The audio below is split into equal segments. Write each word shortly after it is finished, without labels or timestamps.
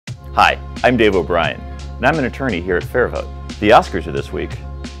Hi, I'm Dave O'Brien, and I'm an attorney here at FairVote. The Oscars are this week.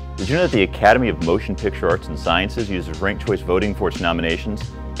 Did you know that the Academy of Motion Picture Arts and Sciences uses ranked choice voting for its nominations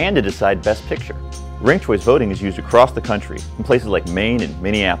and to decide Best Picture? Ranked choice voting is used across the country in places like Maine and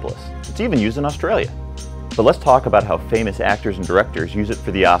Minneapolis. It's even used in Australia. But let's talk about how famous actors and directors use it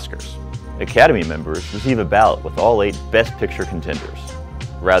for the Oscars. Academy members receive a ballot with all 8 Best Picture contenders.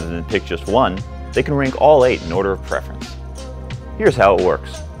 Rather than pick just one, they can rank all 8 in order of preference. Here's how it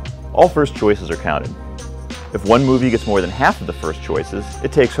works. All first choices are counted. If one movie gets more than half of the first choices,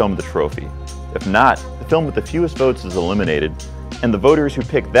 it takes home the trophy. If not, the film with the fewest votes is eliminated, and the voters who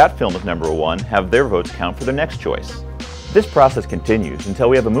pick that film as number 1 have their votes count for their next choice. This process continues until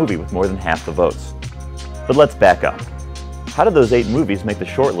we have a movie with more than half the votes. But let's back up. How did those 8 movies make the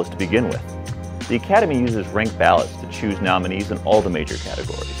shortlist to begin with? The Academy uses ranked ballots to choose nominees in all the major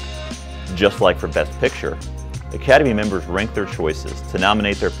categories. Just like for Best Picture, Academy members rank their choices to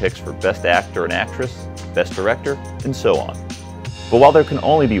nominate their picks for Best Actor and Actress, Best Director, and so on. But while there can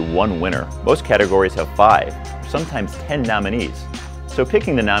only be one winner, most categories have 5, or sometimes 10 nominees, so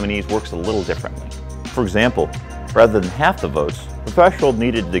picking the nominees works a little differently. For example, rather than half the votes, the threshold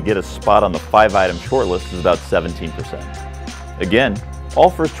needed to get a spot on the 5-item shortlist is about 17%. Again, all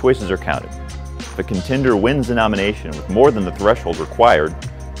first choices are counted. If a contender wins the nomination with more than the threshold required,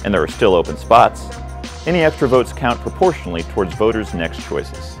 and there are still open spots, any extra votes count proportionally towards voters' next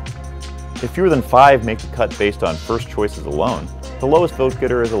choices. If fewer than 5 make the cut based on first choices alone, the lowest vote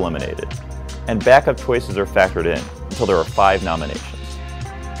getter is eliminated, and backup choices are factored in until there are 5 nominations.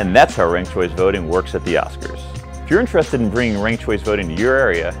 And that's how ranked choice voting works at the Oscars. If you're interested in bringing ranked choice voting to your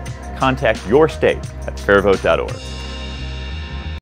area, contact your state at fairvote.org.